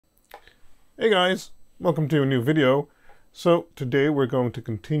Hey guys, welcome to a new video. So today we're going to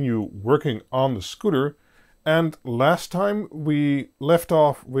continue working on the scooter, and last time we left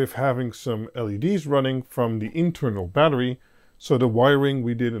off with having some LEDs running from the internal battery. So the wiring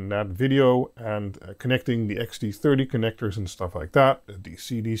we did in that video and connecting the XT30 connectors and stuff like that, the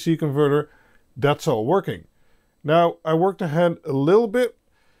DC-DC converter, that's all working. Now I worked ahead a little bit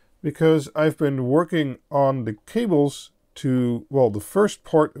because I've been working on the cables to, well, the first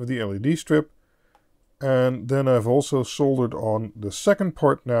part of the LED strip, and then I've also soldered on the second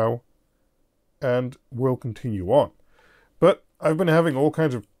part now, and we'll continue on. But I've been having all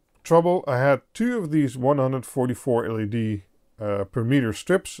kinds of trouble. I had two of these 144 LED per meter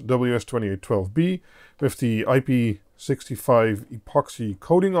strips, WS2812B, with the IP65 epoxy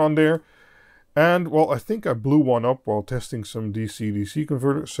coating on there. And, well, I think I blew one up while testing some DC-DC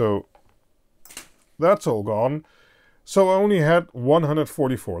converter, so that's all gone. So I only had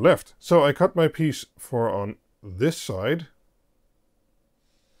 144 left. So I cut my piece for on this side.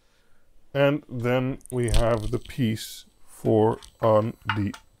 And then we have the piece for on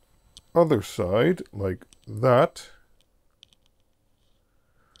the other side, like that.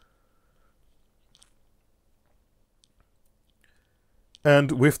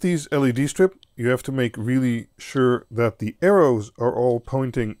 And with these LED strip, you have to make really sure that the arrows are all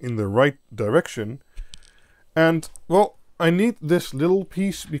pointing in the right direction. And, well, I need this little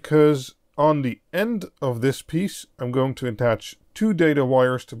piece because on the end of this piece, I'm going to attach two data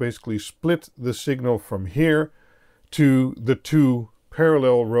wires to basically split the signal from here to the two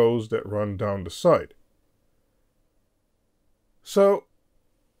parallel rows that run down the side. So,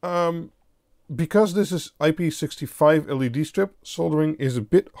 because this is IP65 LED strip, soldering is a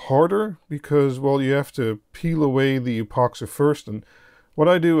bit harder because, well, you have to peel away the epoxy first. And what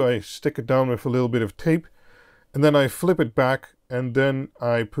I do, I stick it down with a little bit of tape, and then I flip it back, and then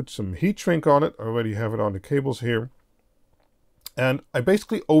I put some heat shrink on it. I already have it on the cables here. And I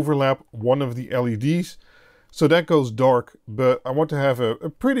basically overlap one of the LEDs, so that goes dark, but I want to have a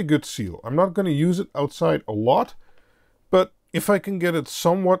pretty good seal. I'm not going to use it outside a lot, but if I can get it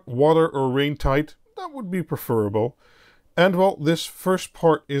somewhat water or rain tight, that would be preferable. And, well, this first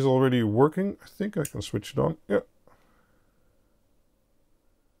part is already working. I think I can switch it on. Yeah.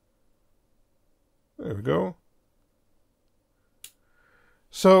 There we go.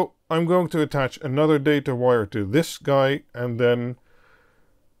 So I'm going to attach another data wire to this guy, and then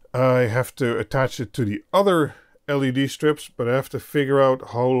I have to attach it to the other LED strips, but I have to figure out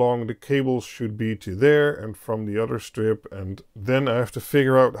how long the cables should be to there and from the other strip, and then I have to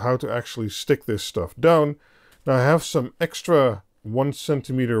figure out how to actually stick this stuff down. Now I have some extra 1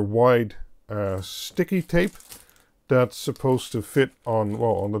 centimeter wide sticky tape that's supposed to fit on,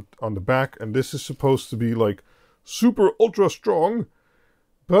 well, on the back, and this is supposed to be like super ultra strong.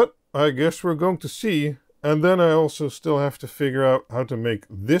 But I guess we're going to see. And then I also still have to figure out how to make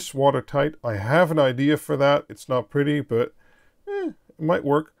this watertight. I have an idea for that. It's not pretty, but it might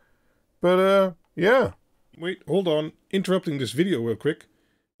work. But yeah. Wait, hold on. Interrupting this video real quick.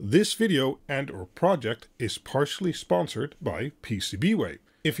 This video and/or project is partially sponsored by PCBWay.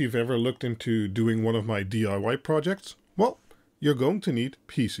 If you've ever looked into doing one of my DIY projects, well, you're going to need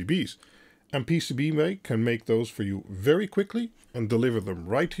PCBs. And PCBWay can make those for you very quickly and deliver them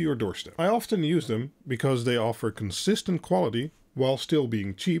right to your doorstep. I often use them because they offer consistent quality while still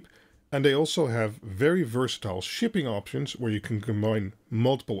being cheap, and they also have very versatile shipping options where you can combine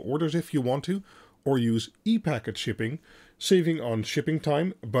multiple orders if you want to, or use e-packet shipping, saving on shipping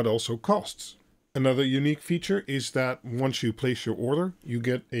time but also costs. Another unique feature is that once you place your order, you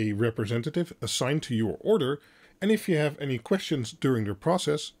get a representative assigned to your order, and if you have any questions during the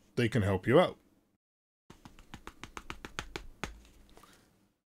process, they can help you out.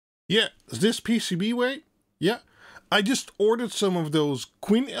 Yeah, is this PCBWay? Yeah, I just ordered some of those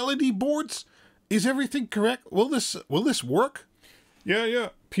QuinLED boards. Is everything correct? Will this work? Yeah,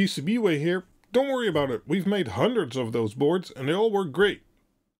 PCBWay here. Don't worry about it. We've made hundreds of those boards and they all work great.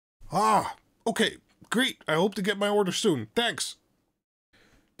 Ah, okay, great. I hope to get my order soon. Thanks.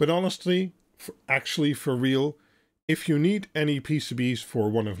 But honestly, for real, if you need any PCBs for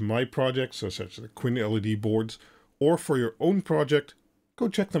one of my projects, such as the QuinLED boards, or for your own project, go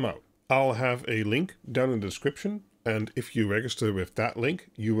check them out. I'll have a link down in the description, and if you register with that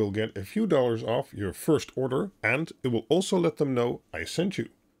link, you will get a few dollars off your first order, and it will also let them know I sent you.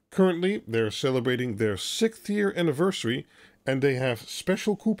 Currently, they're celebrating their 6th year anniversary, and they have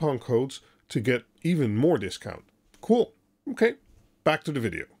special coupon codes to get even more discount. Cool. Okay, back to the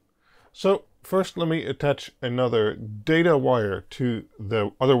video. So, first let me attach another data wire to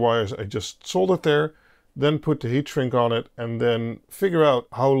the other wires I just soldered there. then put the heat shrink on it, and then figure out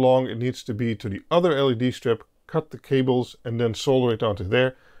how long it needs to be to the other LED strip, cut the cables, and then solder it onto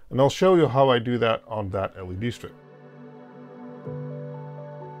there. And I'll show you how I do that on that LED strip.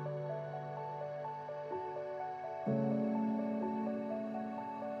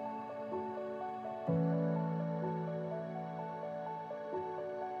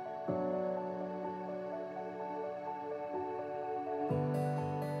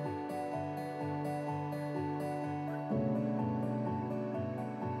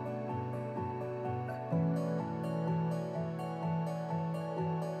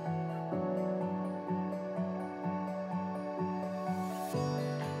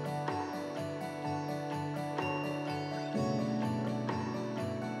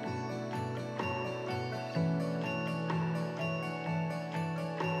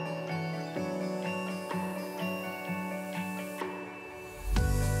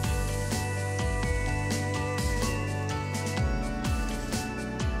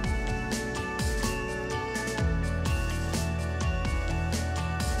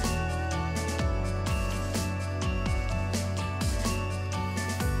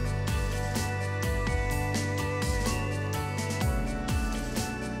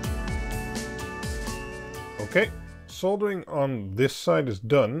 Okay, soldering on this side is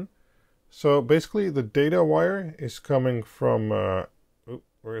done. So basically the data wire is coming from,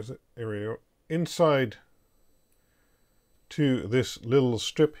 where is it? Here we go. Inside to this little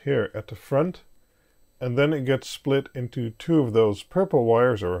strip here at the front. And then it gets split into two of those purple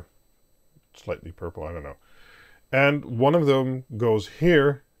wires, or slightly purple, I don't know. And one of them goes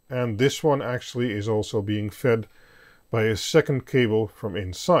here, and this one actually is also being fed by a second cable from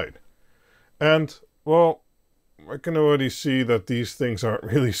inside. And, well, I can already see that these things aren't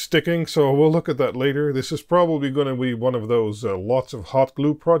really sticking, so we'll look at that later. This is probably going to be one of those lots of hot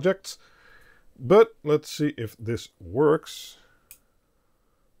glue projects. But let's see if this works.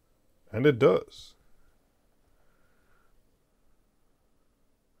 And it does.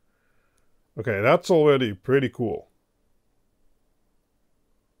 Okay, that's already pretty cool.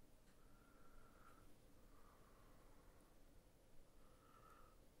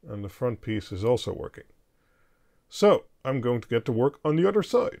 And the front piece is also working. So, I'm going to get to work on the other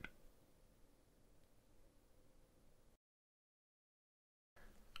side.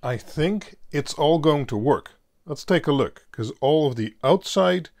 I think it's all going to work. Let's take a look, because all of the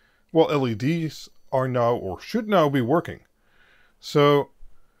outside, well, LEDs are now, or should now be working. So,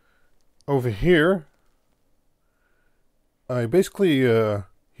 over here, I basically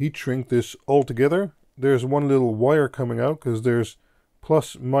heat shrink this all together. There's one little wire coming out, because there's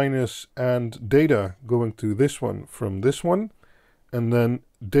plus, minus, and data going to this one from this one. And then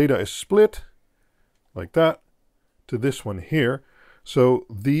data is split, like that, to this one here. So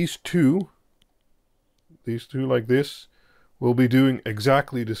these two like this, will be doing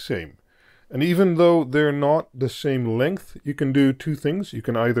exactly the same. And even though they're not the same length, you can do two things. You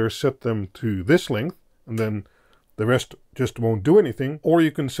can either set them to this length, and then the rest just won't do anything, or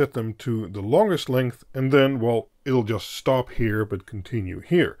you can set them to the longest length, and then, well, it'll just stop here, but continue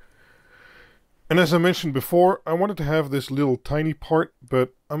here. And as I mentioned before, I wanted to have this little tiny part,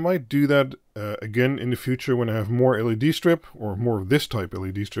 but I might do that again in the future when I have more LED strip, or more of this type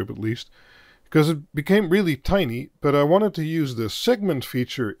LED strip at least, because it became really tiny, but I wanted to use the segment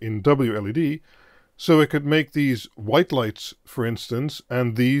feature in WLED, so I could make these white lights, for instance,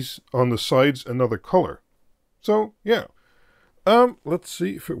 and these on the sides another color. So, yeah. Let's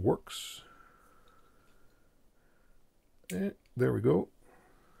see if it works. There we go.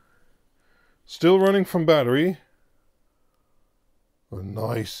 Still running from battery. Oh,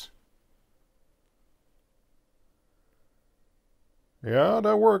 nice. Yeah,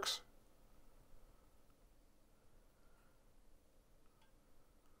 that works.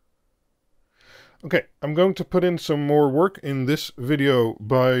 Okay, I'm going to put in some more work in this video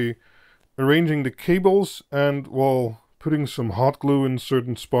by arranging the cables and, well, putting some hot glue in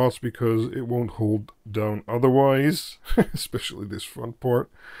certain spots because it won't hold down otherwise, especially this front part.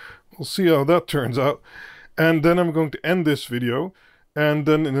 We'll see how that turns out. And then I'm going to end this video, and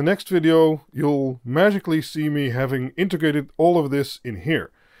then in the next video you'll magically see me having integrated all of this in here.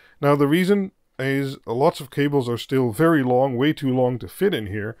 Now the reason is lots of cables are still very long, way too long to fit in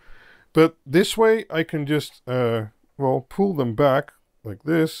here, but this way I can just, well, pull them back like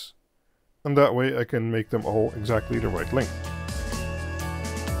this, and that way I can make them all exactly the right length.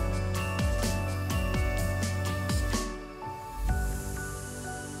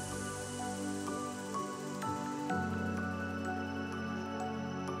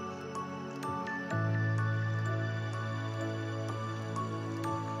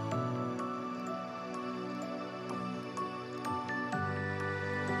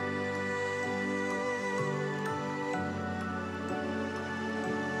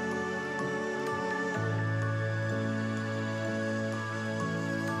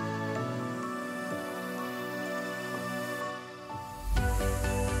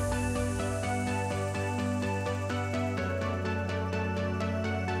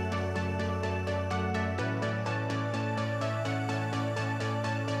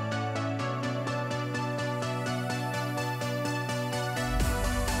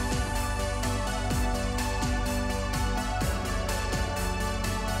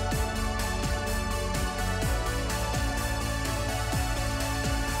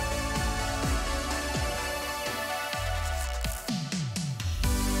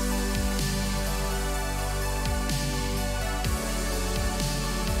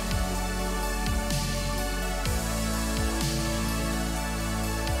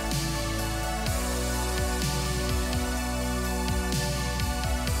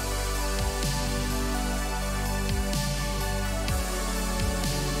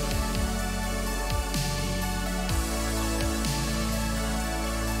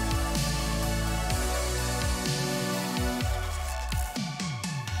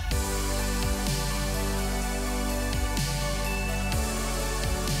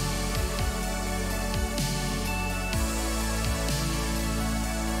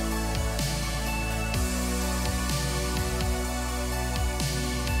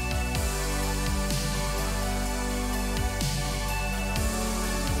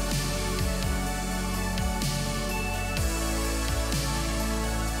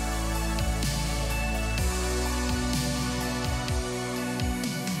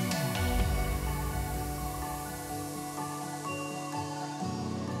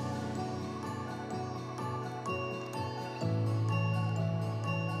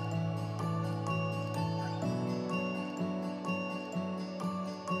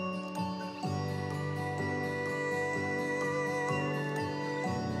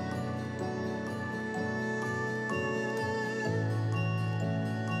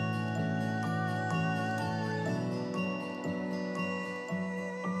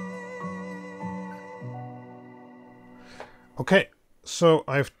 Okay, so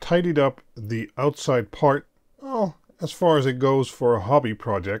I've tidied up the outside part, well, as far as it goes for a hobby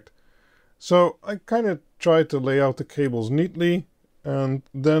project. So I kind of tried to lay out the cables neatly, and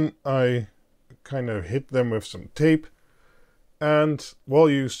then I kind of hit them with some tape. And well,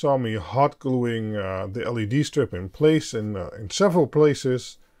 you saw me hot gluing the LED strip in place in several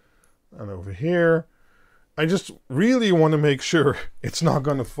places, and over here. I just really want to make sure it's not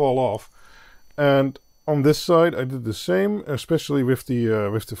going to fall off. And on this side I did the same, especially with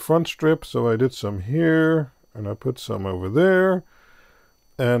the front strip. So I did some here, and I put some over there.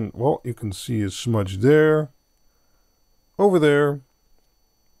 And well, you can see a smudge there, over there,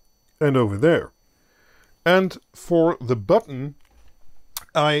 and over there. And for the button,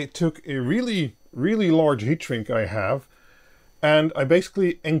 I took a really large heat shrink I have, and I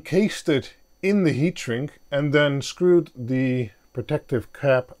basically encased it in the heat shrink and then screwed the protective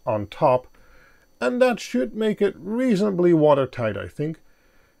cap on top, and that should make it reasonably watertight, I think.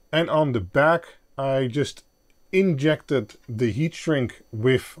 And on the back I just injected the heat shrink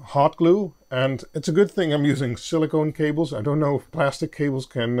with hot glue, and it's a good thing I'm using silicone cables. I don't know if plastic cables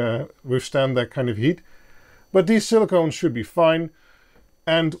can withstand that kind of heat, but these silicones should be fine.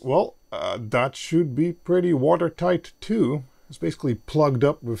 And well, that should be pretty watertight too. It's basically plugged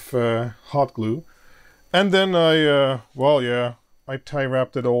up with hot glue. And then I tie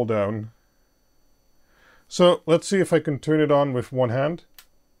wrapped it all down. So let's see if I can turn it on with one hand.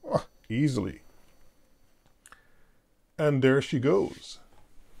 Oh, easily. And there she goes.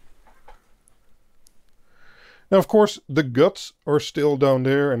 Now, of course, the guts are still down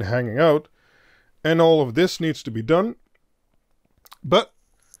there and hanging out, and all of this needs to be done. But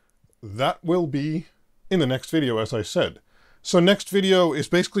that will be in the next video, as I said. So next video is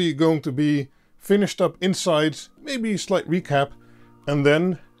basically going to be finished up insides, maybe a slight recap, and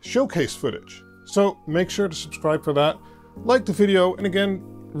then showcase footage. So make sure to subscribe for that, like the video, and again,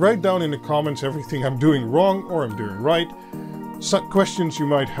 write down in the comments everything I'm doing wrong or I'm doing right, some questions you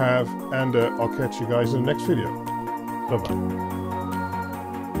might have, and I'll catch you guys in the next video. Bye-bye.